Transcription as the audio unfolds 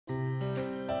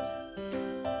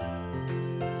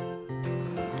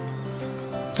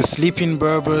The sleeping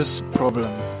barber's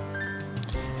problem.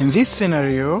 In this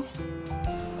scenario,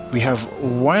 we have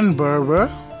one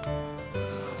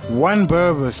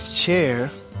barber's chair,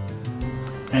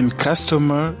 and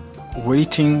customer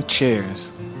waiting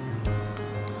chairs.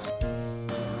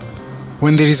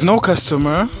 When there is no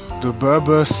customer, the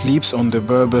barber sleeps on the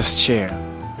barber's chair.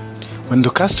 When the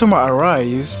customer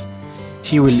arrives,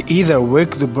 he will either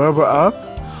wake the barber up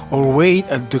or wait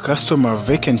at the customer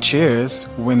vacant chairs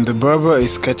when the barber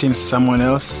is cutting someone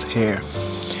else's hair.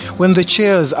 When the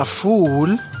chairs are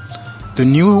full, the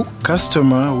new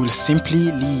customer will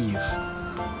simply leave.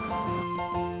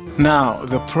 Now,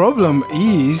 the problem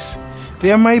is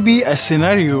there might be a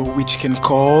scenario which can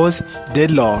cause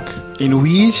deadlock, in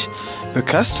which the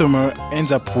customer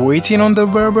ends up waiting on the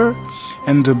barber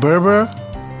and the barber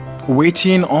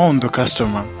waiting on the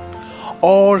customer,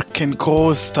 or can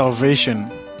cause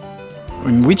starvation,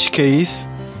 in which case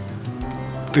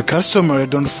the customer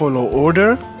don't follow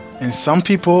order and some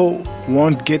people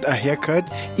won't get a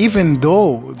haircut even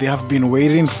though they have been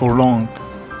waiting for long.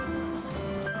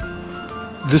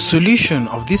 The solution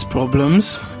of these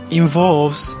problems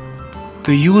involves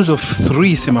the use of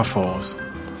 3 semaphores.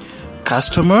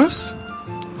 Customers,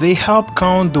 they help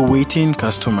count the waiting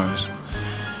customers.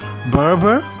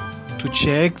 Barber, to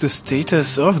check the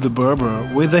status of the barber,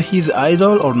 whether he's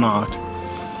idle or not.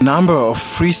 Number of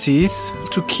free seats,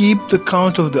 to keep the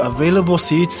count of the available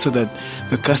seats so that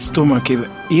the customer can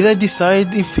either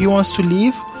decide if he wants to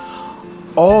leave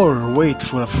or wait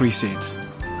for a free seat.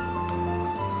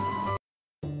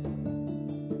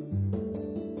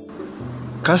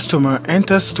 Customer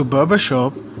enters to barber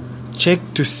shop, check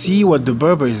to see what the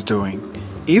barber is doing.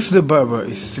 If the barber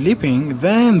is sleeping,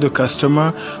 then the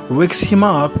customer wakes him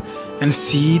up and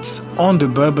sits on the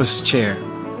barber's chair.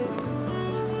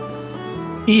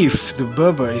 If the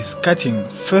barber is cutting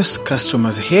first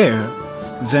customer's hair,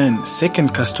 then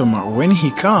second customer, when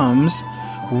he comes,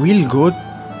 will go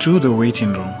to the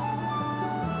waiting room.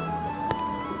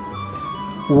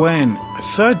 When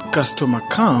third customer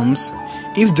comes,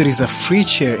 if there is a free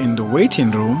chair in the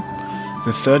waiting room,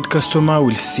 the third customer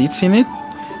will sit in it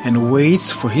and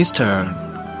waits for his turn.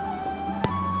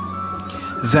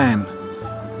 Then,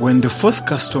 when the fourth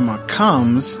customer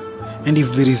comes, and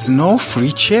if there is no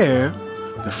free chair,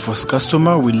 the fourth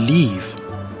customer will leave.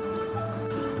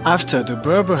 After the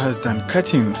barber has done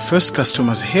cutting first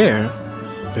customer's hair,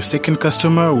 the second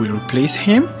customer will replace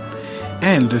him,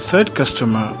 and the third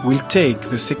customer will take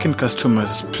the second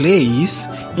customer's place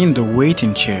in the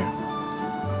waiting chair.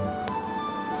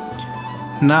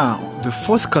 Now, the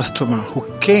fourth customer who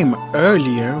came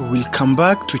earlier will come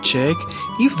back to check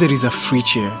if there is a free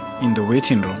chair in the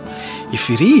waiting room.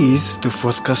 If it is, the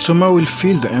fourth customer will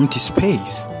fill the empty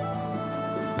space.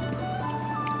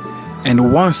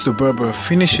 And once the barber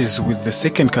finishes with the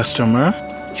second customer,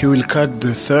 he will cut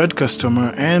the third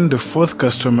customer and the fourth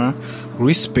customer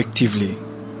respectively.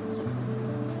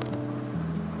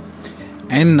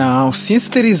 And now, since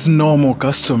there is no more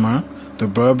customer, the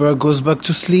barber goes back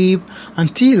to sleep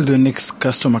until the next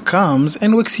customer comes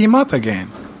and wakes him up again.